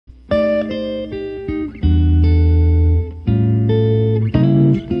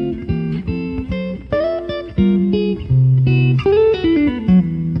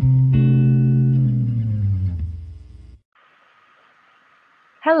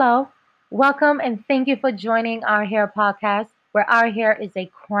Hello, welcome, and thank you for joining our hair podcast, where our hair is a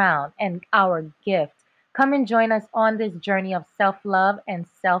crown and our gift. Come and join us on this journey of self love and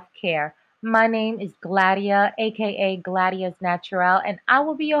self care. My name is Gladia, aka Gladia's Natural, and I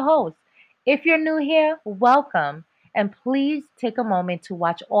will be your host. If you're new here, welcome, and please take a moment to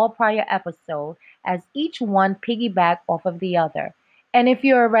watch all prior episodes as each one piggyback off of the other. And if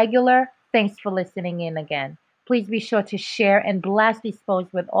you're a regular, thanks for listening in again. Please be sure to share and blast these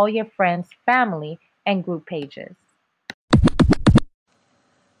posts with all your friends, family, and group pages.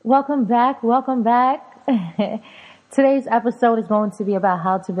 Welcome back. Welcome back. Today's episode is going to be about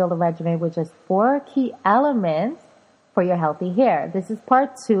how to build a regimen with just 4 key elements for your healthy hair. This is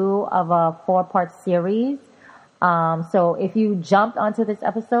part 2 of a 4-part series. So if you jumped onto this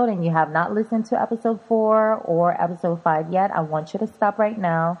episode and you have not listened to episode 4 or episode 5 yet, I want you to stop right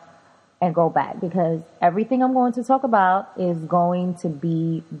now and go back, because everything I'm going to talk about is going to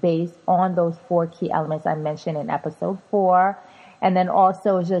be based on those 4 key elements I mentioned in episode 4, and then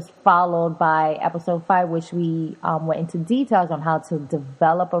also just followed by episode 5, which we went into details on how to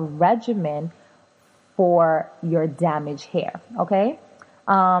develop a regimen for your damaged hair. Okay.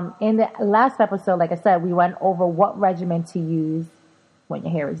 In the last episode, like I said, we went over what regimen to use when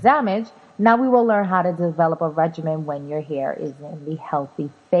your hair is damaged. Now we will learn how to develop a regimen when your hair is in the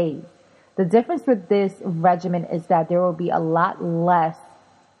healthy phase. The difference with this regimen is that there will be a lot less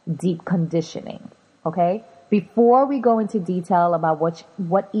deep conditioning, okay? Before we go into detail about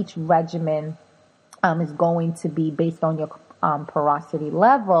what each regimen is going to be based on your porosity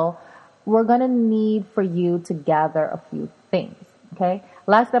level, we're going to need for you to gather a few things, okay?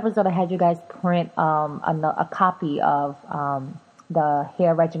 Last episode, I had you guys print a copy of the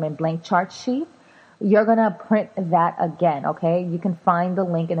hair regimen blank chart sheet. You're going to print that again, okay? You can find the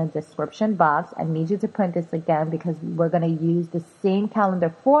link in the description box. I need you to print this again because we're going to use the same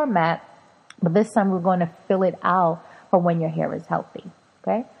calendar format, but this time we're going to fill it out for when your hair is healthy,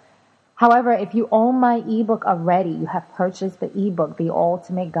 okay? However, if you own my ebook already, you have purchased the ebook, The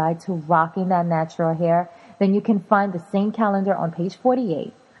Ultimate Guide to Rocking That Natural Hair, then you can find the same calendar on page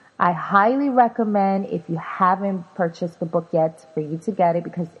 48. I highly recommend, if you haven't purchased the book yet, for you to get it,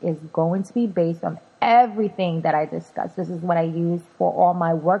 because it's going to be based on everything that I discussed. This is what I use for all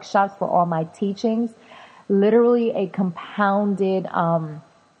my workshops, for all my teachings. Literally a compounded,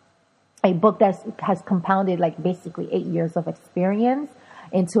 a book that has compounded like basically 8 years of experience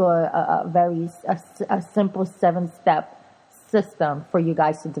into a very simple 7-step system for you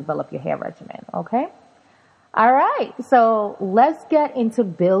guys to develop your hair regimen. Okay. All right, so let's get into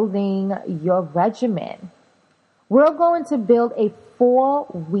building your regimen. We're going to build a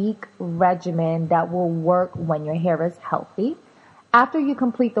 4-week regimen that will work when your hair is healthy. After you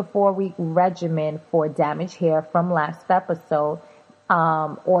complete the 4-week regimen for damaged hair from last episode,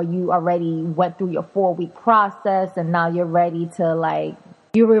 or you already went through your 4-week process and now you're ready to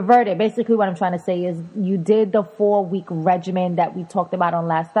you reverted. Basically what I'm trying to say is you did the 4-week regimen that we talked about on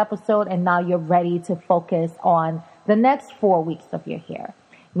last episode, and now you're ready to focus on the next 4 weeks of your hair.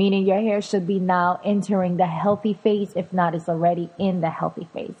 Meaning your hair should be now entering the healthy phase. If not, it's already in the healthy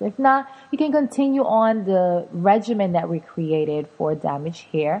phase. If not, you can continue on the regimen that we created for damaged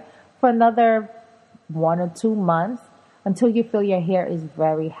hair for another 1 or 2 months until you feel your hair is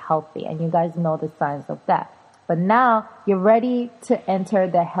very healthy. And you guys know the signs of that. But now you're ready to enter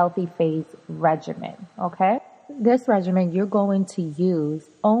the healthy phase regimen, okay? This regimen you're going to use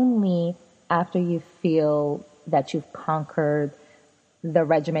only after you feel that you've conquered the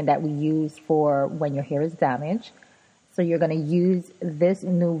regimen that we use for when your hair is damaged. So you're going to use this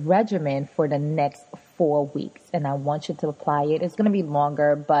new regimen for the next 4 weeks. And I want you to apply it. It's going to be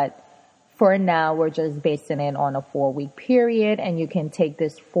longer, but for now, we're just basing it on a 4-week period. And you can take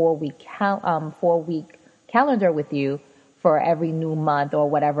this 4-week calendar with you for every new month or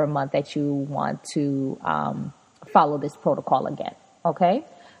whatever month that you want to follow this protocol again. Okay.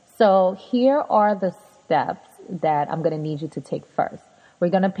 So here are the steps that I'm going to need you to take first. We're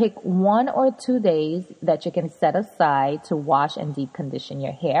going to pick 1 or 2 days that you can set aside to wash and deep condition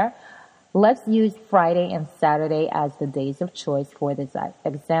your hair. Let's use Friday and Saturday as the days of choice for this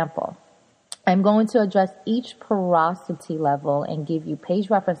example. I'm going to address each porosity level and give you page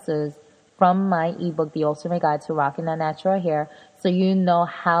references from my ebook, The Ultimate Guide to Rocking That Natural Hair, so you know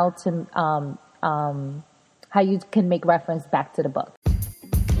how you can make reference back to the book.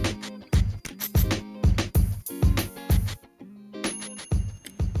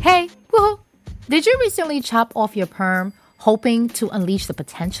 Hey, woohoo! Did you recently chop off your perm, hoping to unleash the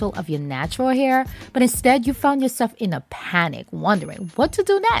potential of your natural hair, but instead you found yourself in a panic, wondering what to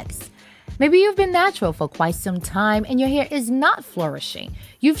do next? Maybe you've been natural for quite some time and your hair is not flourishing.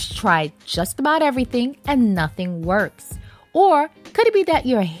 You've tried just about everything and nothing works. Or could it be that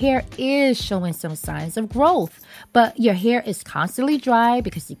your hair is showing some signs of growth, but your hair is constantly dry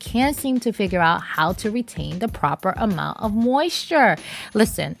because you can't seem to figure out how to retain the proper amount of moisture?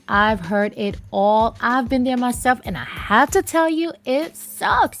 Listen, I've heard it all. I've been there myself, and I have to tell you, it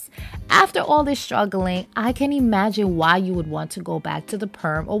sucks. After all this struggling, I can imagine why you would want to go back to the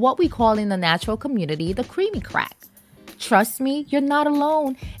perm, or what we call in the natural community, the creamy crack. Trust me, you're not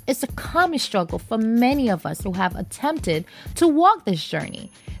alone. It's a common struggle for many of us who have attempted to walk this journey.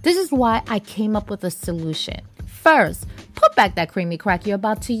 This is why I came up with a solution. First, put back that creamy crack you're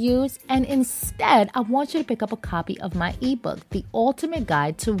about to use, and instead, I want you to pick up a copy of my ebook, The Ultimate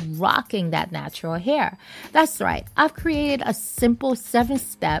Guide to Rocking That Natural Hair. That's right, I've created a simple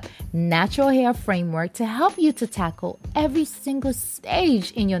 7-step natural hair framework to help you to tackle every single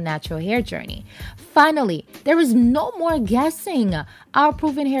stage in your natural hair journey. Finally, there is no more guessing. Our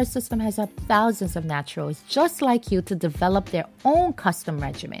proven hair system has helped thousands of naturals just like you to develop their own custom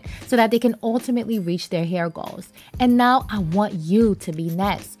regimen so that they can ultimately reach their hair goals. And now I want you to be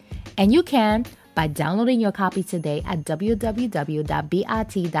next. And you can by downloading your copy today at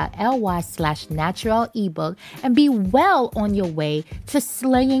www.bit.ly/natural ebook and be well on your way to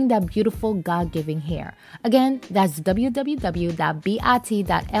slaying that beautiful God-given hair. Again, that's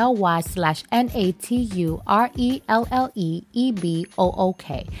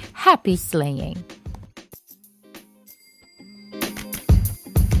www.bit.ly/natureebook. Happy slaying.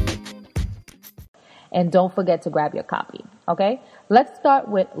 And don't forget to grab your copy, okay? Let's start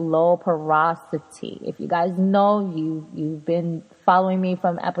with low porosity. If you guys know, you've been following me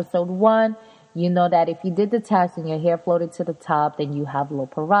from episode 1, you know that if you did the test and your hair floated to the top, then you have low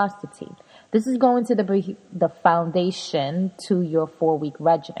porosity. This is going to be the foundation to your 4-week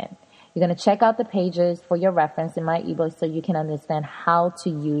regimen. You're going to check out the pages for your reference in my ebook so you can understand how to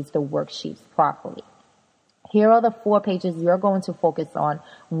use the worksheets properly. Here are the 4 pages you're going to focus on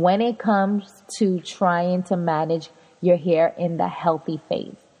when it comes to trying to manage your hair in the healthy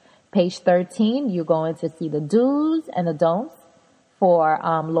phase. Page 13, you're going to see the do's and the don'ts for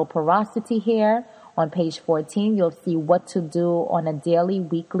low porosity hair. On page 14, you'll see what to do on a daily,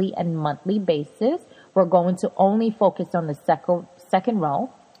 weekly, and monthly basis. We're going to only focus on the second row.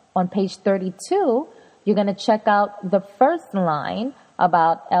 On page 32, you're going to check out the first line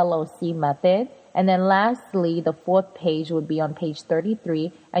about LOC method. And then lastly, the 4th page would be on page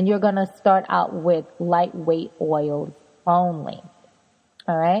 33, and you're going to start out with lightweight oils only.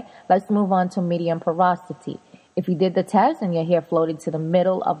 All right, let's move on to medium porosity. If you did the test and your hair floated to the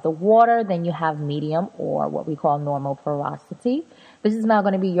middle of the water, then you have medium, or what we call normal porosity. This is now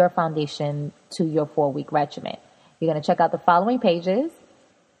going to be your foundation to your 4-week regimen. You're going to check out the following pages.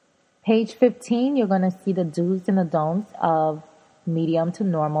 Page 15, you're going to see the do's and the don'ts of medium to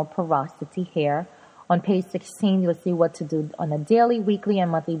normal porosity hair. On page 16, you'll see what to do on a daily, weekly, and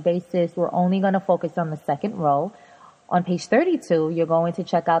monthly basis. We're only going to focus on the second row. On page 32, you're going to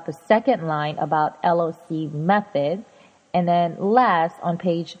check out the second line about LOC method. And then last, on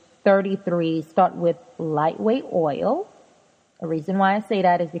page 33, start with lightweight oil. The reason why I say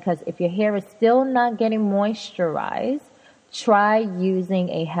that is because if your hair is still not getting moisturized, try using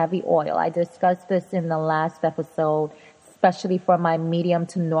a heavy oil. I discussed this in the last episode, especially for my medium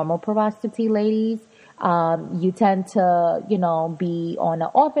to normal porosity ladies. You tend to, be on the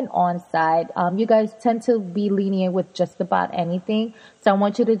off and on side. You guys tend to be lenient with just about anything. So I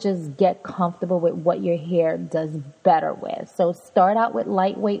want you to just get comfortable with what your hair does better with. So start out with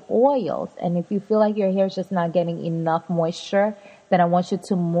lightweight oils. And if you feel like your hair is just not getting enough moisture, then I want you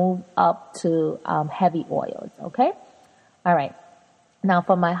to move up to heavy oils. Okay? All right. Now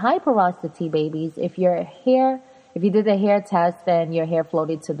for my high porosity babies, if you did the hair test and your hair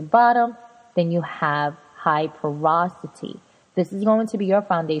floated to the bottom, then you have high porosity. This is going to be your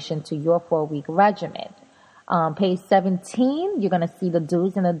foundation to your 4-week regimen. Page 17, you're going to see the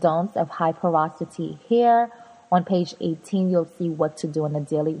do's and the don'ts of high porosity hair. On page 18, you'll see what to do on a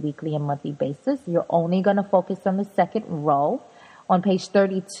daily, weekly, and monthly basis. You're only going to focus on the second row. On page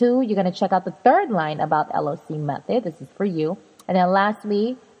 32, you're going to check out the third line about LOC method. This is for you. And then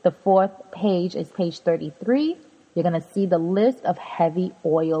lastly, the 4th page is page 33. You're going to see the list of heavy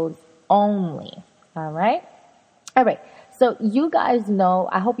oils only. All right. So you guys know,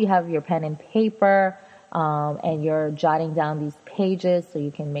 I hope you have your pen and paper, and you're jotting down these pages so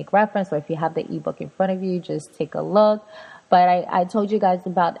you can make reference, or if you have the ebook in front of you, just take a look. But I told you guys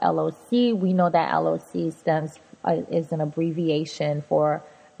about LOC. We know that LOC is an abbreviation for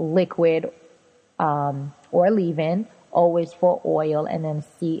liquid, or leave-in, O is for oil, and then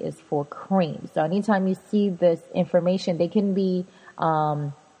C is for cream. So anytime you see this information, they can be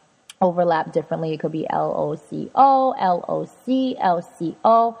overlap differently. It could be LOCO, LOC,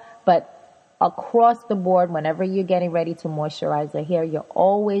 LCO, but across the board, whenever you're getting ready to moisturize your hair, you're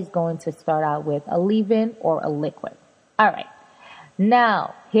always going to start out with a leave-in or a liquid. All right.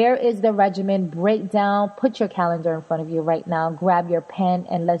 Now, here is the regimen breakdown. Put your calendar in front of you right now. Grab your pen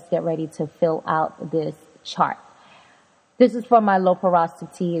and let's get ready to fill out this chart. This is for my low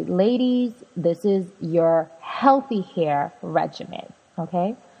porosity ladies. This is your healthy hair regimen.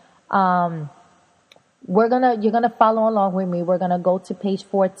 Okay. You're gonna follow along with me. We're gonna go to page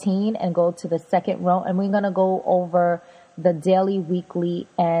 14 and go to the second row, and we're gonna go over the daily, weekly,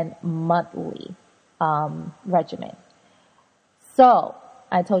 and monthly regimen. So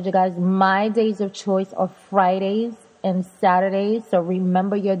I told you guys my days of choice are Fridays and Saturdays. So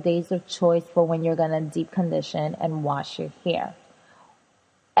remember your days of choice for when you're gonna deep condition and wash your hair.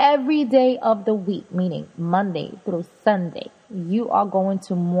 Every day of the week, meaning Monday through Sunday, you are going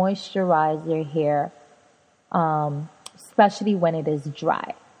to moisturize your hair, especially when it is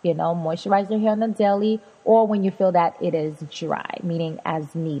dry. Moisturize your hair on the daily or when you feel that it is dry, meaning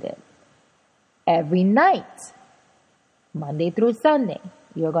as needed. Every night, Monday through Sunday,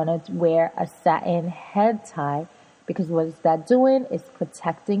 you're going to wear a satin head tie because what is that doing is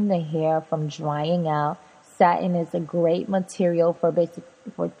protecting the hair from drying out. Satin is a great material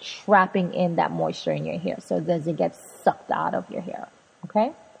for trapping in that moisture in your hair so it doesn't get sucked out of your hair.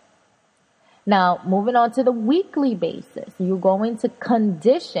 Okay? Now, moving on to the weekly basis, you're going to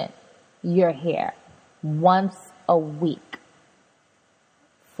condition your hair once a week.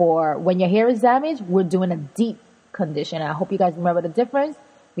 For when your hair is damaged, we're doing a deep condition. I hope you guys remember the difference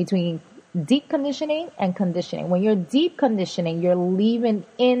between deep conditioning and conditioning. When you're deep conditioning, you're leaving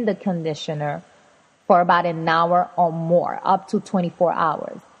in the conditioner for about an hour or more, up to 24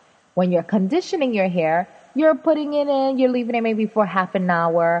 hours. When you're conditioning your hair, you're putting it in, you're leaving it maybe for half an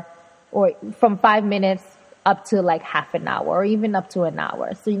hour or from 5 minutes up to like half an hour or even up to an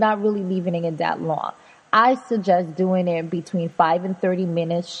hour. So you're not really leaving it that long. I suggest doing it between 5 and 30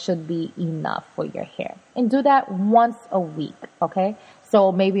 minutes should be enough for your hair. And do that once a week, okay?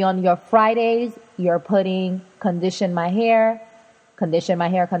 So maybe on your Fridays, you're putting condition my hair, condition my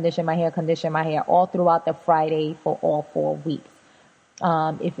hair, condition my hair, condition my hair all throughout the Friday for all 4 weeks.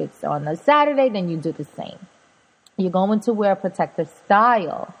 If it's on a Saturday, then you do the same. You're going to wear a protective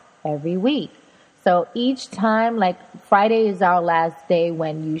style every week. So each time, like Friday is our last day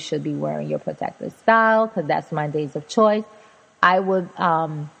when you should be wearing your protective style because that's my days of choice. I would,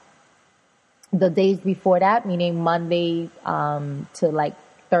 the days before that, meaning Monday to like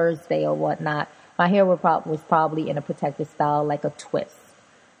Thursday or whatnot, my hair was probably in a protective style like a twist.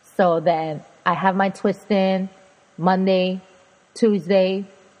 So then I have my twist in Monday, Tuesday,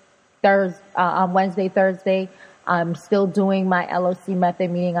 Wednesday, Thursday. I'm still doing my LOC method,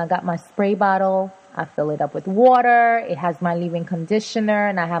 meaning I got my spray bottle. I fill it up with water. It has my leave-in conditioner,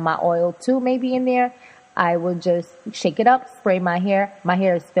 and I have my oil too maybe in there. I will just shake it up, spray my hair. My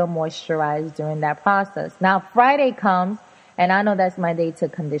hair is still moisturized during that process. Now, Friday comes, and I know that's my day to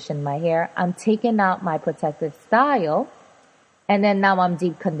condition my hair. I'm taking out my protective style, and then now I'm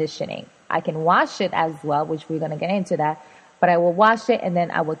deep conditioning. I can wash it as well, which we're going to get into that, but I will wash it, and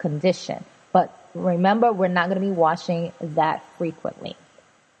then I will condition. But remember, we're not going to be washing that frequently.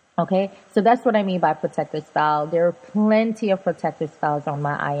 Okay, so that's what I mean by protective style. There are plenty of protective styles on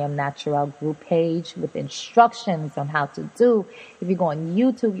my I Am Natural group page with instructions on how to do. If you go on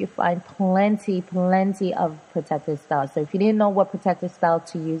YouTube, you find plenty of protective styles. So if you didn't know what protective style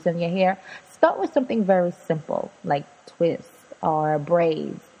to use in your hair, start with something very simple like twists or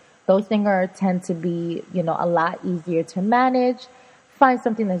braids. Those things tend to be, a lot easier to manage. Find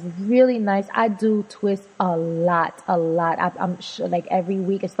something that's really nice. I do twist a lot. I'm sure like every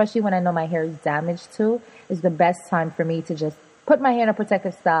week, especially when I know my hair is damaged too, is the best time for me to just put my hair in a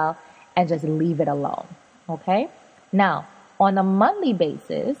protective style and just leave it alone. Okay. Now, on a monthly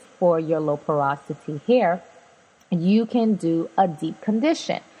basis for your low porosity hair, you can do a deep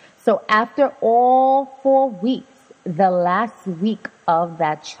condition. So after all 4 weeks, the last week of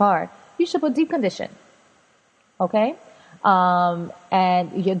that chart, you should put deep condition. Okay.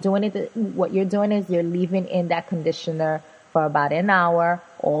 And you're doing it, what you're doing is you're leaving in that conditioner for about an hour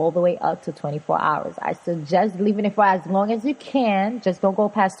all the way up to 24 hours. I suggest leaving it for as long as you can. Just don't go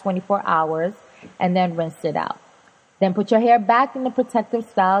past 24 hours and then rinse it out. Then put your hair back in the protective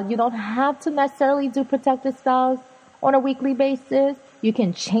style. You don't have to necessarily do protective styles on a weekly basis. You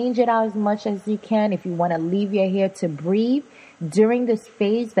can change it out as much as you can. If you want to leave your hair to breathe, during this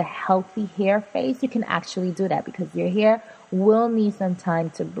phase, the healthy hair phase, you can actually do that because your hair will need some time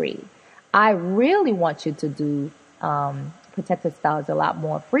to breathe. I really want you to do protective styles a lot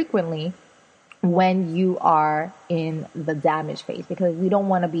more frequently when you are in the damage phase, because we don't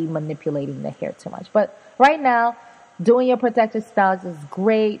want to be manipulating the hair too much. But right now, doing your protective styles is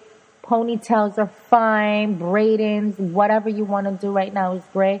great. Ponytails are fine, braidings, whatever you want to do right now is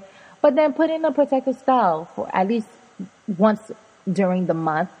great. But then put in a protective style for at least once during the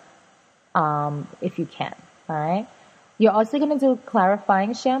month, if you can. All right. You're also going to do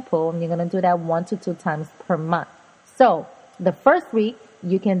clarifying shampoo, and you're going to do that 1 to 2 times per month. So the first week,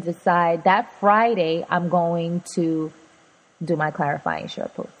 you can decide that Friday, I'm going to do my clarifying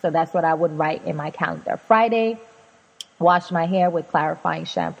shampoo. So that's what I would write in my calendar. Friday, wash my hair with clarifying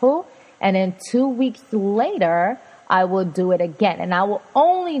shampoo. And then 2 weeks later, I will do it again. And I will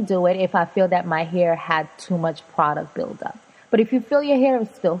only do it if I feel that my hair had too much product buildup. But if you feel your hair is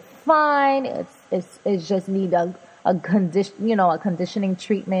still fine, it's just need a conditioning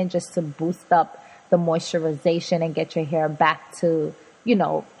treatment just to boost up the moisturization and get your hair back to,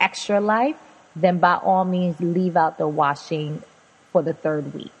 extra life, then by all means leave out the washing for the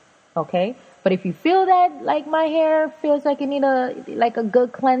 3rd week. Okay? But if you feel that like my hair feels like it need a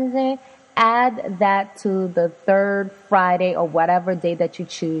good cleansing, add that to the 3rd Friday or whatever day that you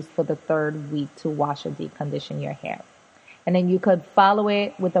choose for the 3rd week to wash or deep condition your hair. And then you could follow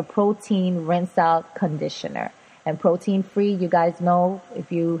it with a protein rinse out conditioner. And protein free, you guys know,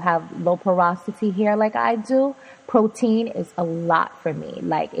 if you have low porosity hair like I do, protein is a lot for me.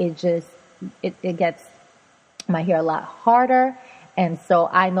 Like it gets my hair a lot harder. And so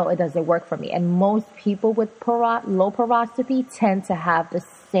I know it doesn't work for me. And most people with low porosity tend to have the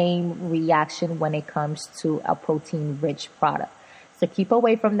same reaction when it comes to a protein rich product. So keep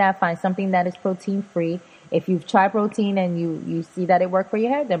away from that. Find something that is protein free. If you've tried protein and you see that it worked for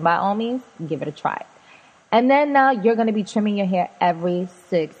your hair, then by all means, give it a try. And then now you're going to be trimming your hair every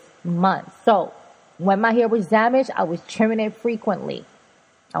 6 months. So when my hair was damaged, I was trimming it frequently.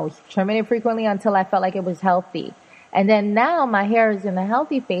 Until I felt like it was healthy. And then now my hair is in a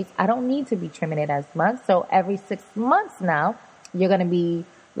healthy phase. I don't need to be trimming it as much. So every 6 months now, you're going to be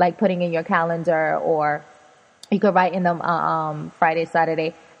like putting in your calendar, or you could write in them Friday,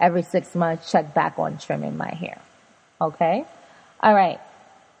 Saturday, every 6 months, check back on trimming my hair. Okay? All right.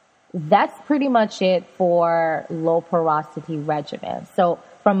 That's pretty much it for low porosity regimen. So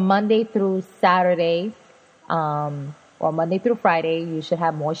from Monday through Saturday, or Monday through Friday, you should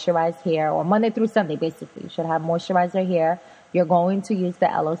have moisturized hair, or Monday through Sunday, basically, you should have moisturizer hair. You're going to use the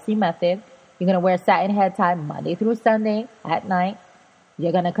LOC method. You're going to wear satin head tie Monday through Sunday at night.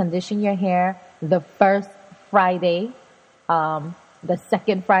 You're going to condition your hair the first Friday, the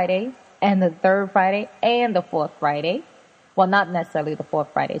second Friday, and the third Friday, and the fourth Friday. Well, not necessarily the fourth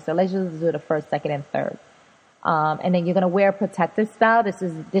Friday. So let's just do the first, second, and third. And then you're going to wear a protective style. This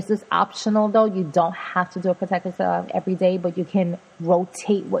is optional though. You don't have to do a protective style every day, but you can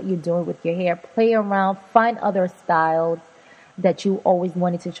rotate what you're doing with your hair. Play around, find other styles that you always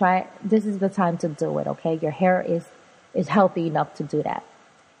wanted to try. This is the time to do it, okay? Your hair is healthy enough to do that.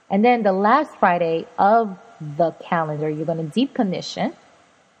 And then the last Friday of the calendar, you're going to deep condition.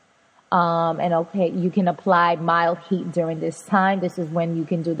 And okay, you can apply mild heat during this time. This is when you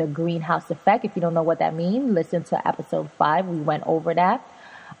can do the greenhouse effect. If you don't know what that means, listen to episode 5. We went over that.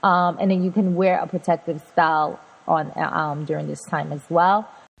 And then you can wear a protective style on during this time as well.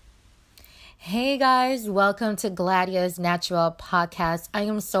 Hey guys, welcome to Gladia's Natural Podcast. I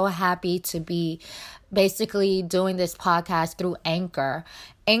am so happy to be basically doing this podcast through Anchor.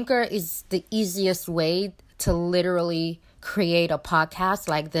 Anchor is the easiest way to literally create a podcast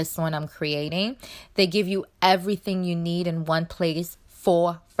like this one I'm creating. They give you everything you need in one place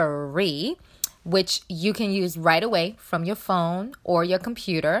for free, which you can use right away from your phone or your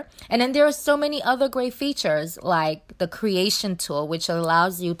computer. And then there are so many other great features like the creation tool, which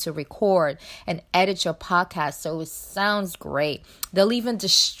allows you to record and edit your podcast so it sounds great. They'll even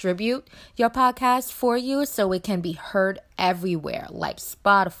distribute your podcast for you so it can be heard everywhere, like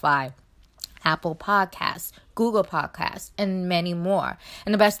Spotify, Apple Podcasts, Google Podcasts, and many more.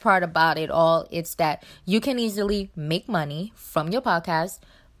 And the best part about it all is that you can easily make money from your podcast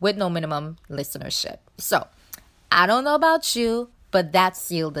with no minimum listenership. So, I don't know about you, but that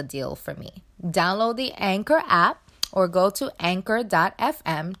sealed the deal for me. Download the Anchor app or go to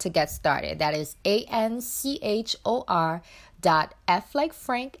anchor.fm to get started. That is ANCHOR.F like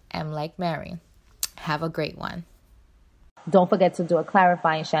Frank, M like Mary. Have a great one. Don't forget to do a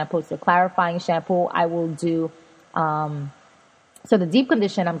clarifying shampoo. So clarifying shampoo, I will do, so the deep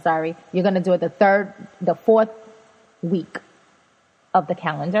condition, you're going to do it the 4th week. of the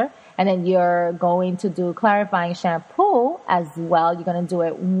calendar. And then you're going to do clarifying shampoo as well. You're going to do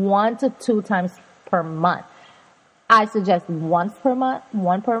it 1 to 2 times per month. I suggest once per month,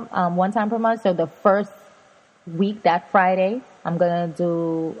 one time per month. So the first week, that Friday, I'm going to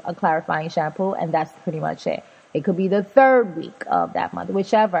do a clarifying shampoo, and that's pretty much it. It could be the third week of that month,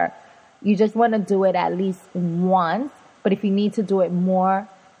 whichever. You just want to do it at least once, but if you need to do it more,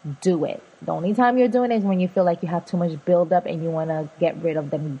 do it. The only time you're doing it is when you feel like you have too much buildup and you want to get rid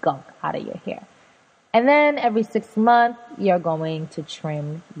of the gunk out of your hair. And then every 6 months, you're going to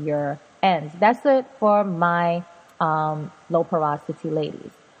trim your ends. That's it for my low porosity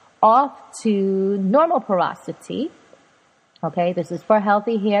ladies. Off to normal porosity. Okay, this is for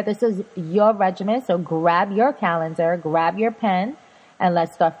healthy hair. This is your regimen. So grab your calendar, grab your pen, and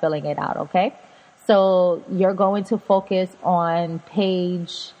let's start filling it out, okay? So you're going to focus on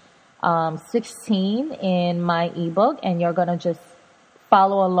page 16 in my ebook, and you're going to just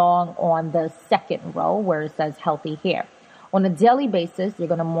follow along on the second row where it says healthy hair. On a daily basis, you're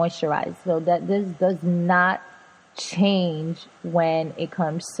going to moisturize. So that this does not change when it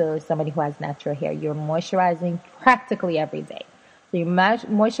comes to somebody who has natural hair. You're moisturizing practically every day. So you're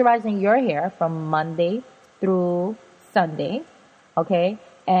moisturizing your hair from Monday through Sunday, okay?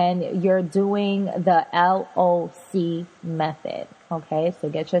 And you're doing the LOC method, okay? So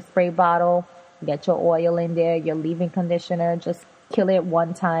get your spray bottle, get your oil in there, your leave-in conditioner, just kill it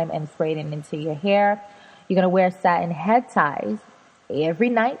one time and spray it into your hair. You're going to wear satin head ties every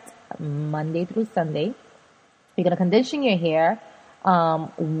night, Monday through Sunday. You're going to condition your hair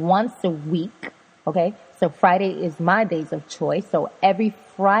once a week, okay? So Friday is my days of choice. So every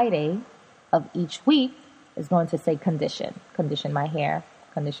Friday of each week is going to say condition. Condition my hair,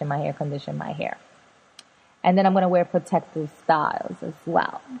 condition my hair, condition my hair. And then I'm going to wear protective styles as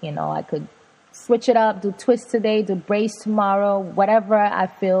well. You know, I could switch it up, do twists today, do braids tomorrow, whatever I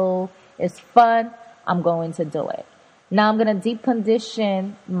feel is fun, I'm going to do it. Now I'm going to deep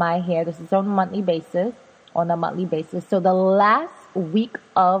condition my hair. This is on a monthly basis. So the last week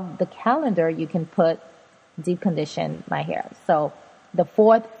of the calendar, you can put deep condition my hair. So the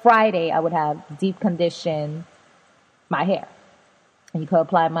fourth Friday, I would have deep condition my hair. And you could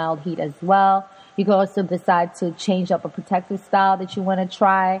apply mild heat as well. You could also decide to change up a protective style that you want to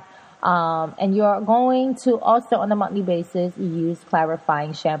try. And you're going to also, on a monthly basis, use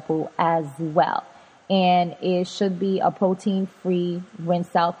clarifying shampoo as well. And it should be a protein-free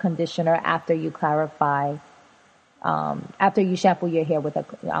rinse-out conditioner after you clarify, after you shampoo your hair with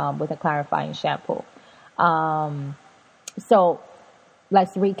a clarifying shampoo. So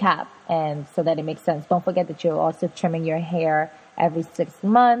let's recap, and so that it makes sense. Don't forget that you're also trimming your hair every 6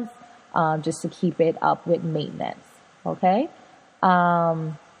 months, just to keep it up with maintenance. Okay.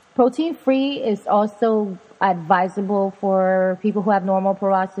 Protein-free is also advisable for people who have normal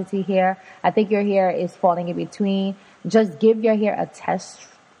porosity hair. I think your hair is falling in between. Just give your hair a test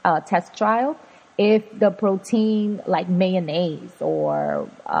trial. If the protein, like mayonnaise or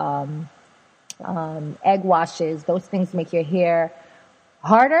egg washes, those things make your hair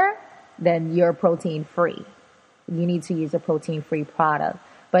harder, then you're protein-free. You need to use a protein-free product.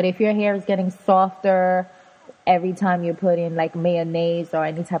 But if your hair is getting softer every time you put in like mayonnaise or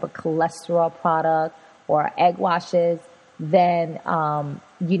any type of cholesterol product or egg washes, then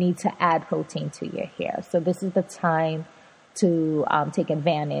you need to add protein to your hair. So this is the time to take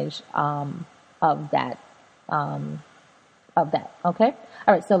advantage of that. Okay. All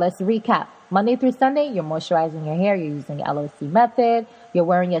right. So let's recap. Monday through Sunday, you're moisturizing your hair. You're using the LOC method. You're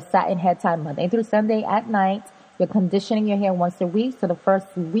wearing your satin head tie Monday through Sunday at night. You're conditioning your hair once a week. So the first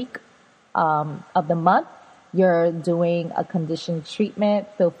week of the month, you're doing a condition treatment.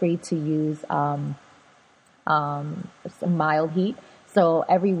 Feel free to use some mild heat. So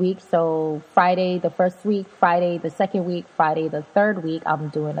every week, so Friday the first week, Friday the second week, Friday the third week, I'm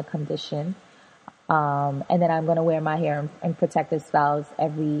doing a condition. And then I'm going to wear my hair in protective styles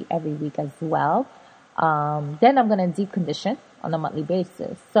every week as well. Then I'm going to deep condition on a monthly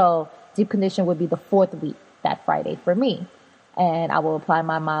basis. So deep condition would be the fourth week, that Friday for me. And I will apply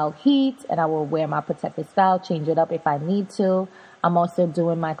my mild heat and I will wear my protective style, change it up if I need to. I'm also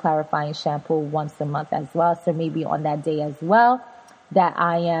doing my clarifying shampoo once a month as well. So maybe on that day as well, that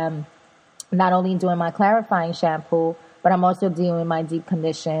I am not only doing my clarifying shampoo, but I'm also doing my deep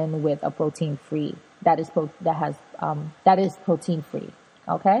condition with a protein free. That is protein free.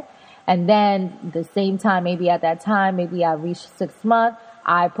 Okay. And then the same time, maybe at that time, maybe I reach 6 months,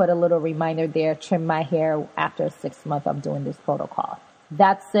 I put a little reminder there, trim my hair after 6 months of doing this protocol.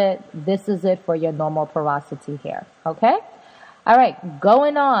 That's it. This is it for your normal porosity hair. Okay. All right.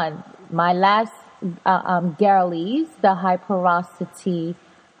 Going on. My last girlies, the high porosity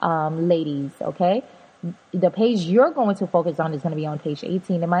ladies, okay? The page you're going to focus on is going to be on page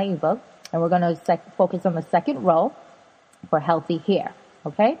 18 in my ebook. And we're going to focus on the second row for healthy hair,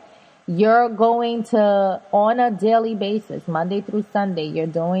 okay? You're going to, on a daily basis, Monday through Sunday, you're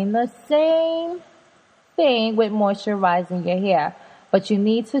doing the same thing with moisturizing your hair. But you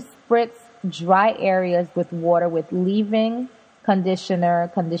need to spritz dry areas with water with leave-in conditioner,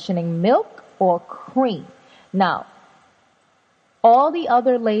 conditioning milk, or cream. Now, all the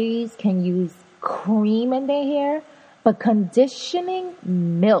other ladies can use cream in their hair, but conditioning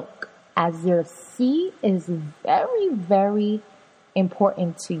milk, as you'll see, is very, very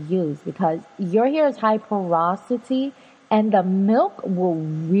important to use because your hair is high porosity and the milk will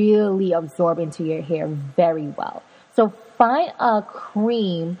really absorb into your hair very well. So find a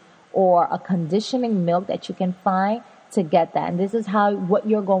cream or a conditioning milk that you can find to get that. And this is what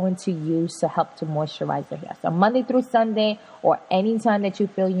you're going to use to help to moisturize your hair. So Monday through Sunday or any time that you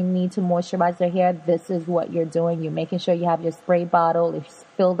feel you need to moisturize your hair, this is what you're doing. You're making sure you have your spray bottle. It's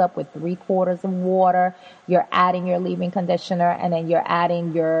filled up with 3/4 of water. You're adding your leave-in conditioner and then you're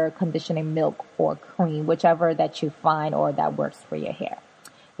adding your conditioning milk or cream, whichever that you find or that works for your hair.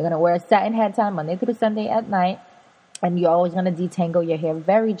 You're going to wear a satin head tie Monday through Sunday at night. And you're always going to detangle your hair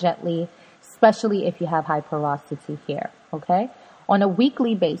very gently, especially if you have high porosity hair, okay? On a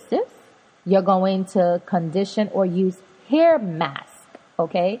weekly basis, you're going to condition or use hair mask,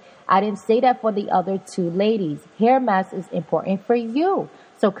 okay? I didn't say that for the other two ladies. Hair mask is important for you.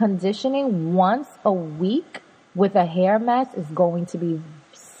 So conditioning once a week with a hair mask is going to be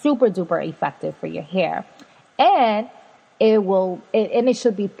super duper effective for your hair. And it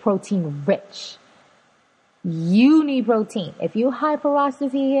should be protein rich. You need protein. If you high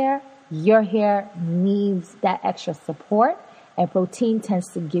porosity hair, your hair needs that extra support, and protein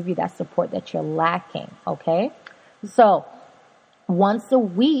tends to give you that support that you're lacking, okay? So once a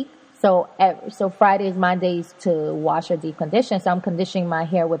week, so Friday is my days to wash or deep condition. So I'm conditioning my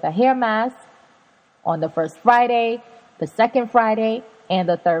hair with a hair mask on the first Friday, the second Friday, and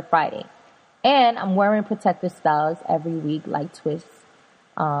the third Friday. And I'm wearing protective styles every week like twists,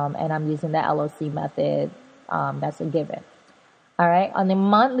 and I'm using the LOC method. That's a given. All right. On a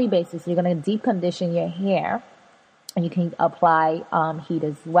monthly basis, you're going to deep condition your hair and you can apply heat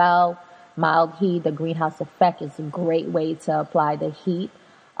as well. Mild heat, the greenhouse effect is a great way to apply the heat.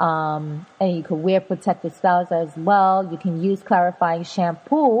 And you can wear protective styles as well. You can use clarifying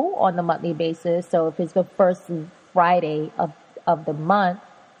shampoo on a monthly basis. So if it's the first Friday of the month,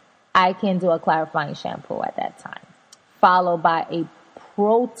 I can do a clarifying shampoo at that time, followed by a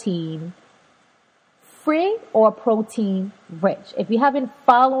protein free or protein rich. If you have been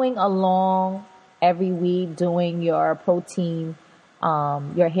following along every week doing your protein,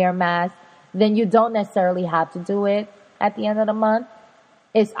 your hair mask, then you don't necessarily have to do it at the end of the month.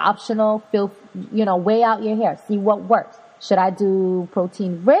 It's optional. Weigh out your hair. See what works. Should I do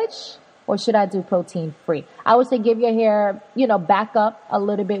protein rich or should I do protein free? I would say give your hair, back up a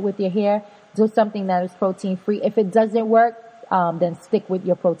little bit with your hair. Do something that is protein free. If it doesn't work, then stick with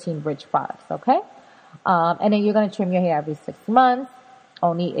your protein rich products. Okay. And then you're going to trim your hair every 6 months,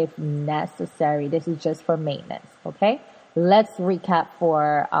 only if necessary. This is just for maintenance, okay? Let's recap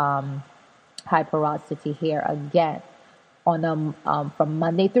for high porosity hair again. From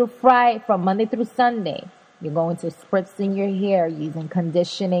Monday through Sunday, you're going to spritz in your hair using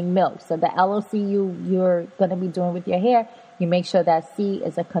conditioning milk. So the LOC you're going to be doing with your hair, you make sure that C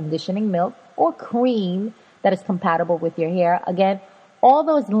is a conditioning milk or cream that is compatible with your hair. Again, all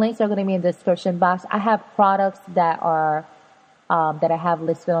those links are going to be in the description box. I have products that I have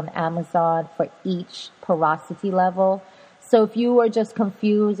listed on Amazon for each porosity level. So if you are just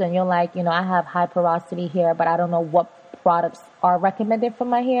confused and you're like, I have high porosity hair, but I don't know what products are recommended for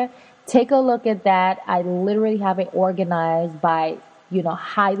my hair, take a look at that. I literally have it organized by,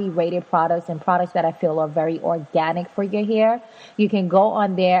 highly rated products and products that I feel are very organic for your hair. You can go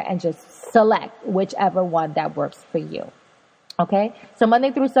on there and just select whichever one that works for you. Okay, so Monday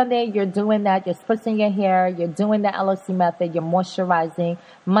through Sunday, you're doing that. You're spritzing your hair. You're doing the LOC method. You're moisturizing.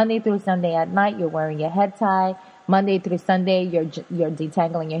 Monday through Sunday at night, you're wearing your head tie. Monday through Sunday, you're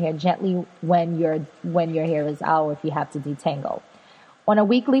detangling your hair gently when your hair is out, or if you have to detangle. On a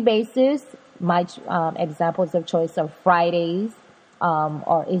weekly basis, my examples of choice are Fridays,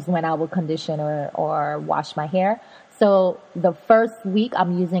 is when I will condition or wash my hair. So the first week,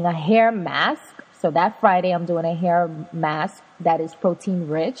 I'm using a hair mask. So that Friday, I'm doing a hair mask that is protein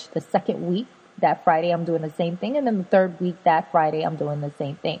rich. The second week, that Friday, I'm doing the same thing. And then the third week, that Friday, I'm doing the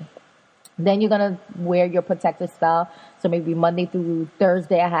same thing. Then you're going to wear your protective style. So maybe Monday through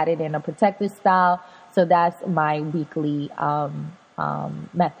Thursday, I had it in a protective style. So that's my weekly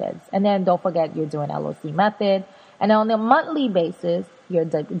methods. And then don't forget you're doing LOC method. And on a monthly basis, you're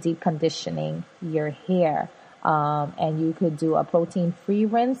deep conditioning your hair. And you could do a protein-free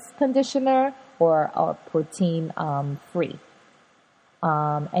rinse conditioner or a protein-free.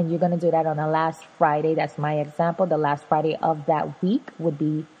 And you're going to do that on the last Friday. That's my example. The last Friday of that week would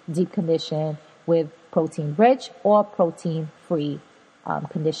be deep condition with protein rich or protein free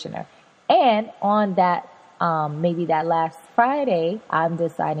conditioner. And on that, maybe that last Friday, I'm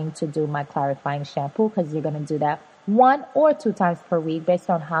deciding to do my clarifying shampoo because you're going to do that 1 or 2 times per week based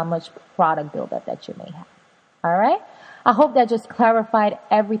on how much product buildup that you may have. All right. I hope that just clarified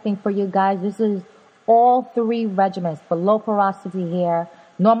everything for you guys. This is all 3 regimens for low porosity hair,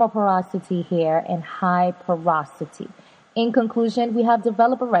 normal porosity hair, and high porosity. In conclusion, we have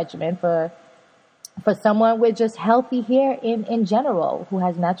developed a regimen for someone with just healthy hair in general, who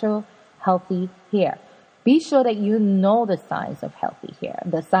has natural healthy hair. Be sure that you know the signs of healthy hair.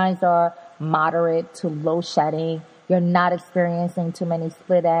 The signs are moderate to low shedding. You're not experiencing too many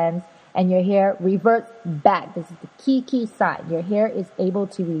split ends. And your hair reverts back. This is the key sign. Your hair is able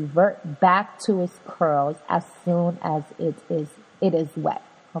to revert back to its curls as soon as it is wet.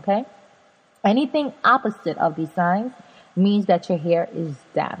 Okay? Anything opposite of these signs means that your hair is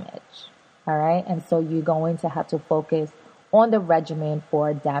damaged. All right? And so you're going to have to focus on the regimen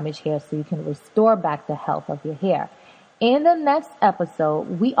for damaged hair so you can restore back the health of your hair. In the next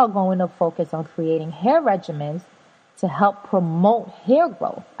episode, we are going to focus on creating hair regimens to help promote hair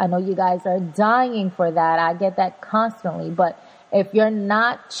growth. I know you guys are dying for that. I get that constantly. But if you're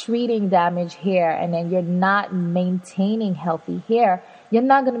not treating damaged hair and then you're not maintaining healthy hair, you're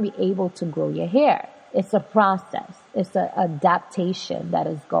not going to be able to grow your hair. It's a process. It's an adaptation that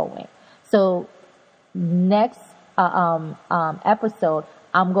is going. So next episode,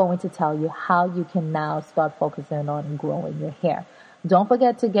 I'm going to tell you how you can now start focusing on growing your hair. Don't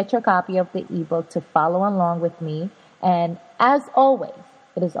forget to get your copy of the ebook to follow along with me. And as always,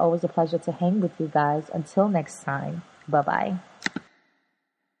 it is always a pleasure to hang with you guys. Until next time, bye-bye.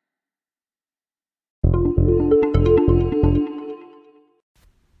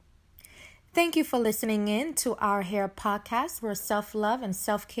 Thank you for listening in to our hair podcast, where self-love and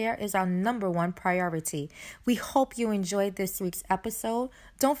self-care is our #1 priority. We hope you enjoyed this week's episode.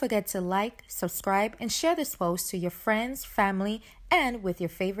 Don't forget to like, subscribe, and share this post to your friends, family, and with your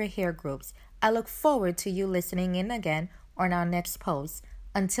favorite hair groups. I look forward to you listening in again on our next post.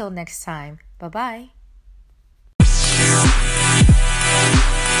 Until next time, bye-bye.